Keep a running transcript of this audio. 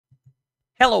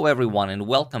Hello everyone and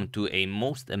welcome to a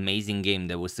most amazing game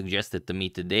that was suggested to me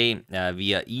today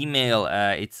via email.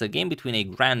 It's a game between a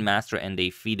Grandmaster and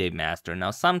a FIDE Master. Now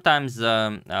sometimes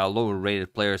lower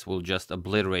rated players will just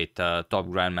obliterate top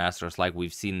Grandmasters like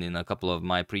we've seen in a couple of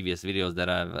my previous videos that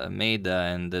I've made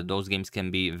and those games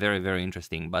can be very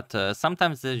interesting. But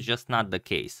sometimes it's just not the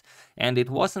case. And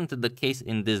it wasn't the case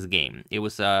in this game. It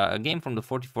was a game from the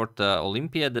 44th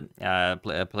Olympiad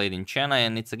played in Chennai,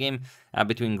 and it's a game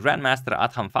between Grandmaster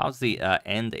Adham Fawzy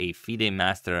and a FIDE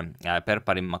Master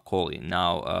Perparim Makolli.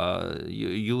 Now,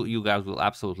 you guys will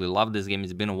absolutely love this game.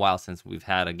 It's been a while since we've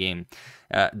had a game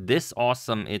this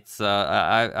awesome. It's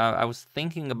I was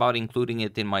thinking about including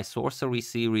it in my sorcery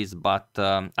series, but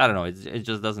I don't know. It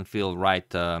just doesn't feel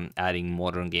right adding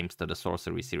modern games to the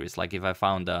sorcery series. Like if I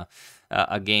found a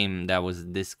game that was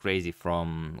this crazy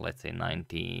from, let's say,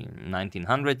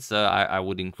 1900s, I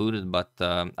would include it, but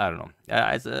I don't know.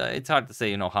 It's hard to say,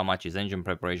 you know, how much is engine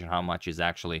preparation, how much is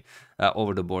actually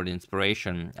over-the-board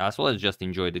inspiration. So let's just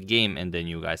enjoy the game, and then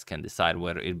you guys can decide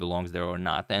whether it belongs there or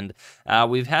not. And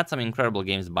we've had some incredible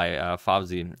games by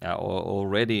Fawzy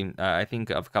already. I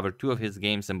think I've covered 2 of his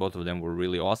games, and both of them were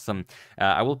really awesome.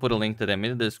 I will put a link to them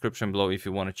in the description below if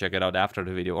you want to check it out after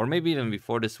the video, or maybe even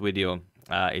before this video.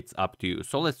 It's up to you.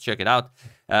 So let's check it out.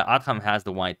 Adham has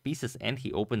the white pieces, and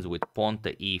he opens with pawn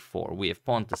to e4. We have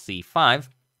pawn to c5.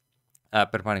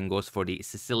 Perparim goes for the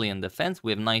Sicilian defense.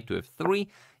 We have knight to f3,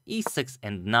 e6,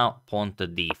 and now pawn to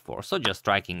d4. So just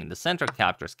striking in the center,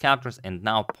 captures, and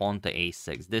now pawn to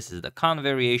a6. This is the Khan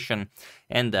variation,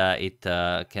 and it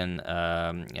can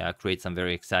create some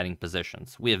very exciting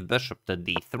positions. We have bishop to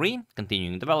d3,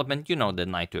 continuing development. You know that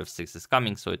knight to f6 is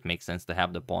coming, so it makes sense to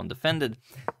have the pawn defended.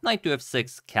 Knight to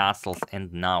f6, castles,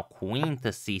 and now queen to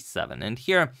c7. And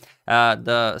here,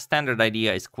 the standard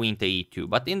idea is queen to e2,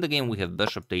 but in the game we have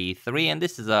bishop to e3, and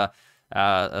this is a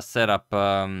setup,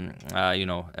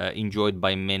 enjoyed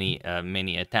by many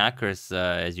attackers.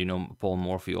 As you know, Paul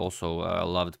Morphy also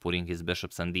loved putting his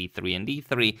bishops on d3 and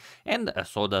d3, and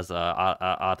so does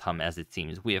Adham, as it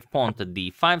seems. We have pawn to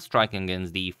d5, striking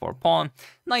against the e4 pawn,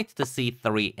 knight to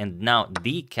c3, and now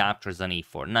d captures on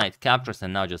e4. Knight captures,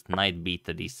 and now just knight b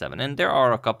to d7. And there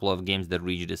are a couple of games that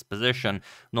reach this position.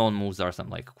 Known moves are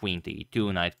something like queen to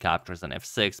e2, knight captures on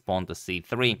f6, pawn to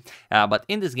c3. But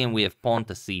in this game, we have pawn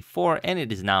to c4, and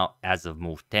it is now, as of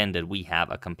move 10, that we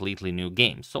have a completely new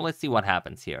game. So let's see what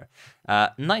happens here.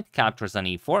 Knight captures on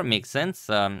e4 makes sense.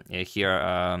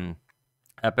 Here,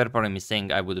 Perparim is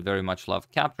saying, I would very much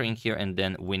love capturing here and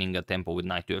then winning a tempo with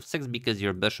knight to f6 because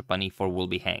your bishop on e4 will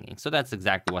be hanging. So that's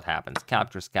exactly what happens.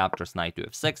 Captures, knight to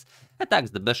f6, attacks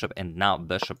the bishop, and now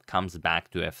bishop comes back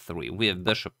to f3. We have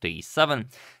bishop to e7,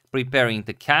 preparing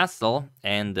to castle,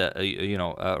 and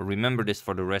remember this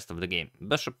for the rest of the game.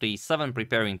 Bishop to e7,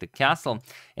 preparing to castle,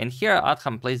 and here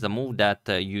Adham plays a move that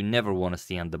you never want to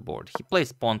see on the board. He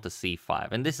plays pawn to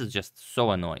c5, and this is just so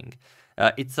annoying.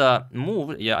 It's a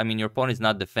move, I mean, your pawn is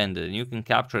not defended, and you can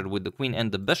capture it with the queen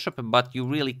and the bishop, but you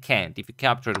really can't. If you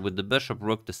capture it with the bishop,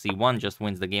 rook to c1 just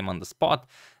wins the game on the spot.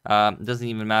 Doesn't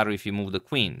even matter if you move the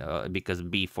queen, because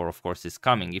b4, of course, is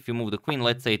coming. If you move the queen,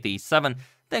 let's say to e7,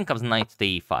 then comes knight to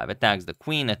e5, attacks the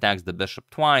queen, attacks the bishop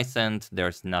twice, and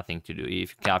there's nothing to do. If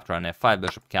you capture on f5,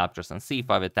 bishop captures on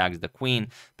c5, attacks the queen,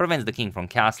 prevents the king from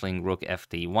castling, rook f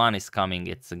to e1 is coming,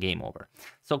 it's a game over.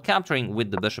 So capturing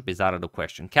with the bishop is out of the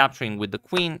question. Capturing with the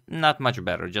queen, not much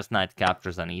better. Just knight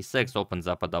captures on e6, opens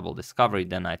up a double discovery,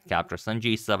 then knight captures on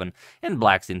g7, and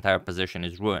black's entire position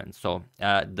is ruined. So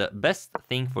the best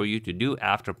thing for you to do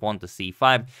after pawn to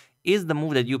c5 is the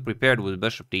move that you prepared with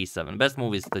bishop to e7. Best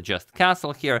move is to just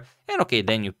castle here, and okay,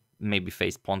 then you maybe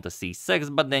face pawn to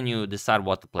c6, but then you decide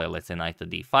what to play, let's say knight to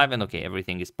d5, and okay,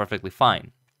 everything is perfectly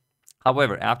fine.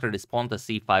 However, after this pawn to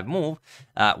c5 move,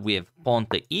 we have pawn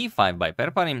to e5 by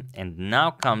Perparim, and now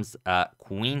comes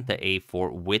queen to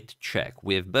a4 with check.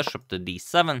 We have bishop to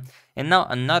d7, and now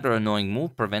another annoying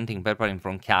move preventing Perparim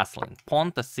from castling,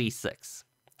 pawn to c6.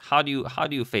 How do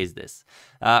you face this?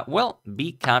 Well,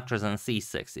 b captures on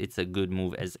c6. It's a good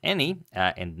move as any,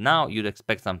 and now you'd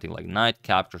expect something like knight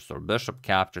captures or bishop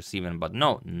captures even, but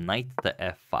no, knight to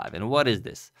f5. And what is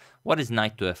this? What is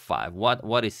knight to f5?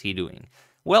 What is he doing?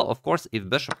 Well, of course, if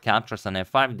bishop captures on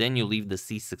f5, then you leave the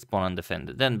c6 pawn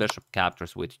undefended. Then bishop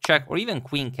captures with check, or even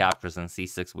queen captures on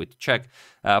c6 with check,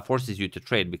 forces you to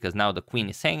trade, because now the queen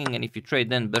is hanging, and if you trade,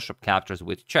 then bishop captures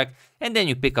with check, and then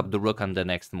you pick up the rook on the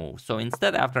next move. So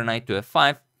instead, after knight to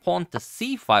f5, pawn to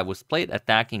c5 was played,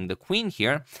 attacking the queen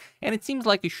here, and it seems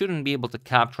like you shouldn't be able to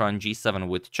capture on g7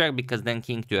 with check, because then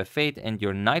king to f8 and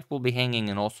your knight will be hanging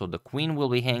and also the queen will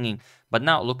be hanging. But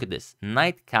now look at this,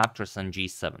 knight captures on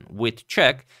g7 with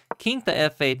check, king to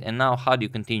f8, and now how do you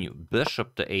continue?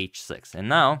 Bishop to h6, and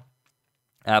now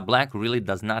black really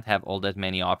does not have all that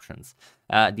many options.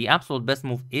 The absolute best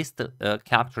move is to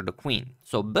capture the queen.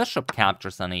 So bishop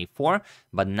captures on a4,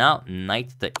 but now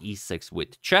knight to e6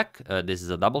 with check. This is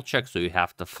a double check, so you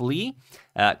have to flee.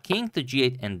 King to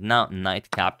g8, and now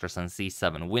knight captures on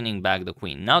c7, winning back the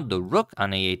queen. Now the rook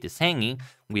on a8 is hanging.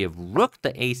 We have rook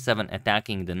to a7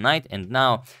 attacking the knight, and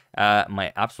now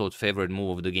my absolute favorite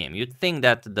move of the game. You'd think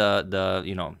that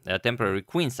the temporary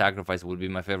queen sacrifice would be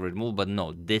my favorite move, but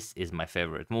no, this is my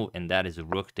favorite move, and that is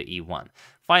rook to e1.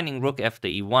 Finding rook f to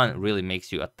e1 really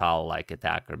makes you a Tal-like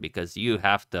attacker, because you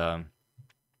have to,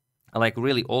 like,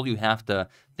 really all you have to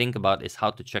think about is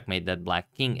how to checkmate that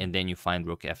black king, and then you find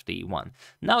rook f to e1.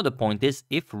 Now the point is,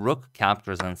 if rook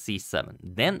captures on c7,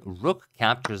 then rook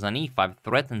captures on e5,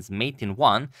 threatens mate in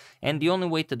 1, and the only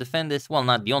way to defend this, well,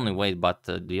 not the only way, but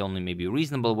the only maybe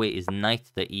reasonable way, is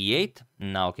knight to e8.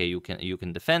 Now, okay, you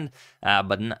can defend,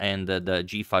 the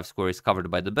g5 square is covered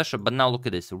by the bishop. But now look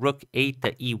at this, rook a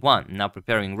to e1. Now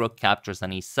preparing rook captures on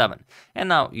e7, and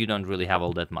now you don't really have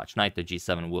all that much. Knight to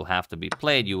g7 will have to be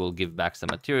played. You will give back some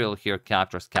material here,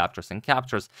 captures,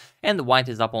 and white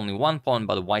is up only 1 pawn,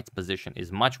 but white's position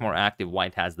is much more active.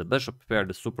 White has the bishop prepared,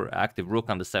 the super active rook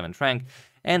on the 7th rank,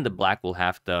 and the black will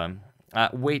have to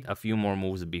wait a few more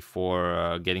moves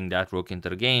before getting that rook into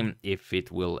the game, if it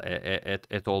will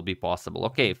at all be possible.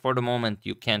 Okay, for the moment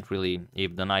you can't really,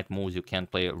 if the knight moves, you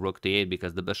can't play rook to 8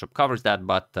 because the bishop covers that,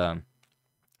 but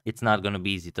it's not going to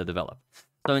be easy to develop.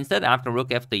 So instead, after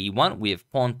rook f to e1, we have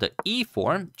pawn to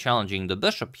e4, challenging the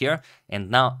bishop here, and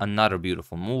now another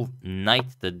beautiful move,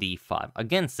 knight to d5,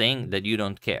 again saying that you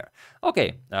don't care.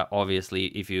 Okay, obviously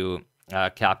if you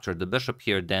capture the bishop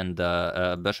here, then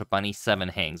the bishop on e7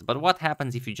 hangs. But what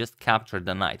happens if you just capture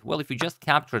the knight? Well, if you just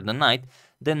capture the knight,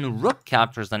 then rook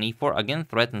captures on e4, again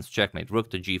threatens checkmate. Rook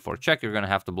to g4 check, you're going to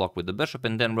have to block with the bishop,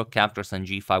 and then rook captures on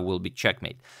g5 will be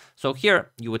checkmate. So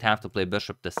here you would have to play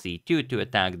bishop to c2 to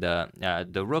attack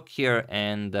the rook here,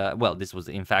 and well, this was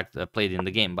in fact played in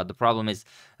the game, but the problem is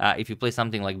if you play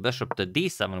something like bishop to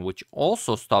d7, which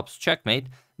also stops checkmate,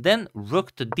 then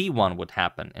rook to d1 would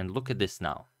happen, and look at this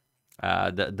now.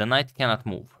 The knight cannot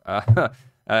move.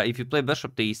 If you play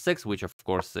bishop to e6, which of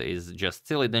course is just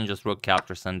silly, then just rook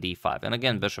captures on d5. And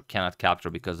again, bishop cannot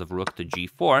capture because of rook to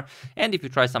g4. And if you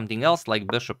try something else like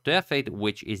bishop to f8,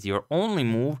 which is your only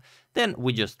move, then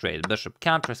we just trade. Bishop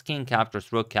captures, king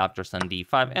captures, rook captures on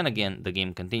d5. And again, the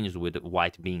game continues with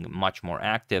white being much more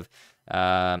active.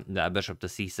 The bishop to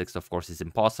c6, of course, is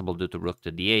impossible due to rook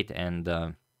to d8,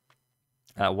 and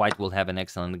white will have an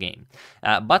excellent game.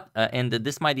 And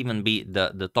this might even be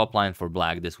the top line for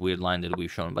black, this weird line that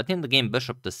we've shown. But in the game,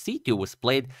 bishop to c2 was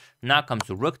played. Now comes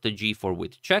rook to g4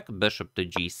 with check, bishop to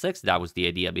g6. That was the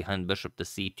idea behind bishop to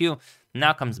c2.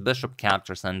 Now comes bishop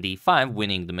captures on d5,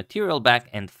 winning the material back,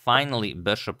 and finally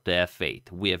bishop to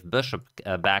f8. We have bishop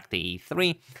back to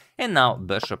e3, and now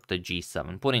bishop to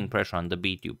g7, putting pressure on the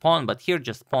b2 pawn, but here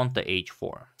just pawn to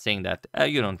h4, saying that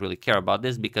you don't really care about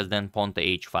this because then pawn to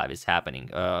h5 is happening.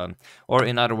 Or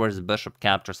in other words, bishop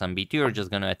captures on b2, you're just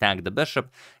going to attack the bishop,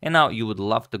 and now you would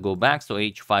love to go back so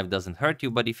h5 doesn't hurt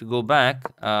you, but if you go back,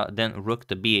 then rook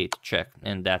to b8 check,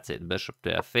 and that's it. Bishop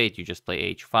to f8, you just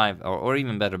play h5, or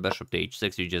even better, bishop to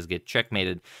h6, you just get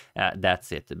checkmated.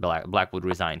 That's it. Black would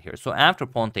resign here. So after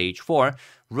pawn to h4,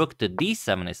 rook to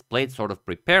d7 is played, sort of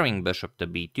preparing bishop to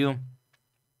b2.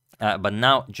 But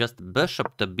now just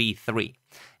bishop to b3.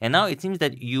 And now it seems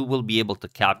that you will be able to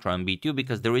capture on b2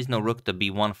 because there is no rook to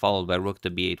b1 followed by rook to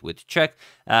b8 with check.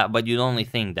 But you'd only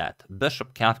think that.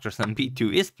 Bishop captures on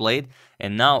b2 is played,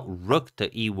 and now rook to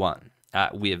e1.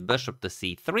 We have bishop to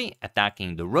c3,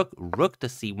 attacking the rook, rook to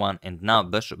c1, and now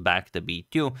bishop back to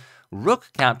b2. Rook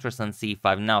captures on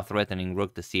c5, now threatening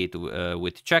rook to c8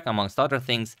 with check, amongst other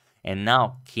things. And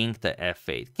now king to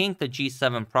f8. King to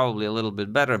g7, probably a little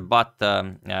bit better, but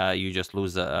you just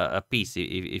lose a piece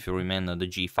if you remain on the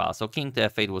g file. So king to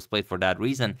f8 was played for that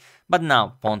reason. But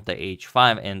now pawn to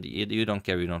h5, and you don't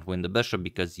care, you don't win the bishop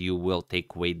because you will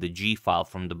take away the g file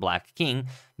from the black king.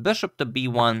 Bishop to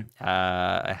b1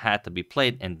 had to be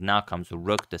played, and now comes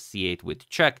rook to c8 with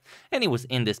check. And he was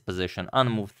in this position on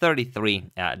move 33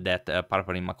 that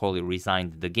Perparim Makolli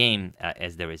resigned the game,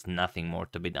 as there is nothing more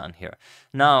to be done here.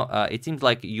 Now, it seems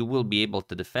like you will be able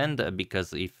to defend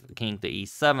because if king to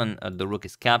e7, the rook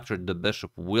is captured, the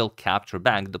bishop will capture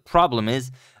back. The problem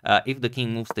is If the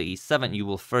king moves to e7, you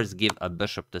will first give a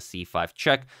bishop to c5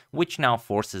 check, which now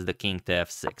forces the king to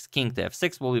f6. King to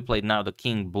f6 will be played now. The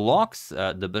king blocks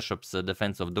the bishop's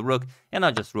defense of the rook, and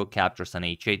now just rook captures on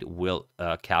h8 will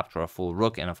capture a full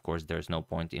rook, and of course there's no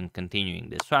point in continuing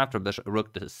this. So after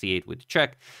rook to c8 with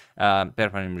check,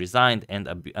 Perparim resigned, and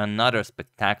another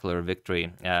spectacular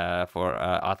victory for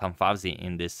Adham Fawzy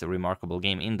in this remarkable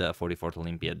game in the 44th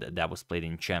Olympiad that was played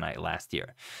in Chennai last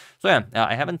year. So yeah,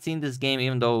 I haven't seen this game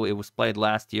even though it was played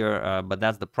last year, but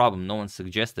that's the problem. No one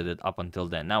suggested it up until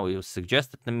then. Now it was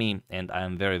suggested to me, and I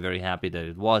am very, very happy that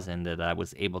it was, and that I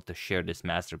was able to share this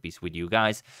masterpiece with you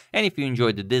guys. And if you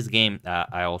enjoyed this game,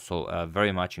 I also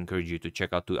very much encourage you to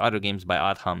check out 2 other games by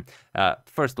Adham.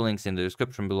 First links in the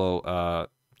description below.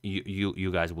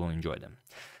 You guys will enjoy them.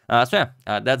 So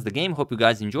yeah, that's the game. Hope you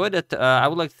guys enjoyed it. I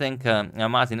would like to thank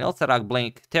Mazin Elsarak,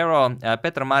 Blake Tero,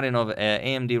 Petra Marinov,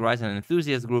 AMD Ryzen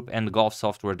Enthusiast Group, and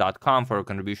golfsoftware.com for a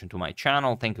contribution to my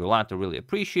channel. Thank you a lot. I really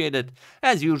appreciate it.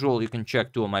 As usual, you can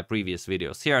check 2 of my previous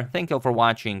videos here. Thank you all for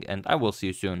watching, and I will see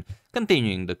you soon,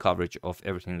 continuing the coverage of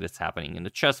everything that's happening in the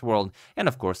chess world, and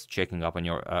of course, checking up on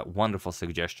your wonderful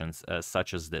suggestions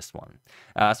such as this one.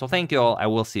 So thank you all. I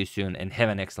will see you soon, and have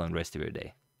an excellent rest of your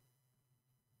day.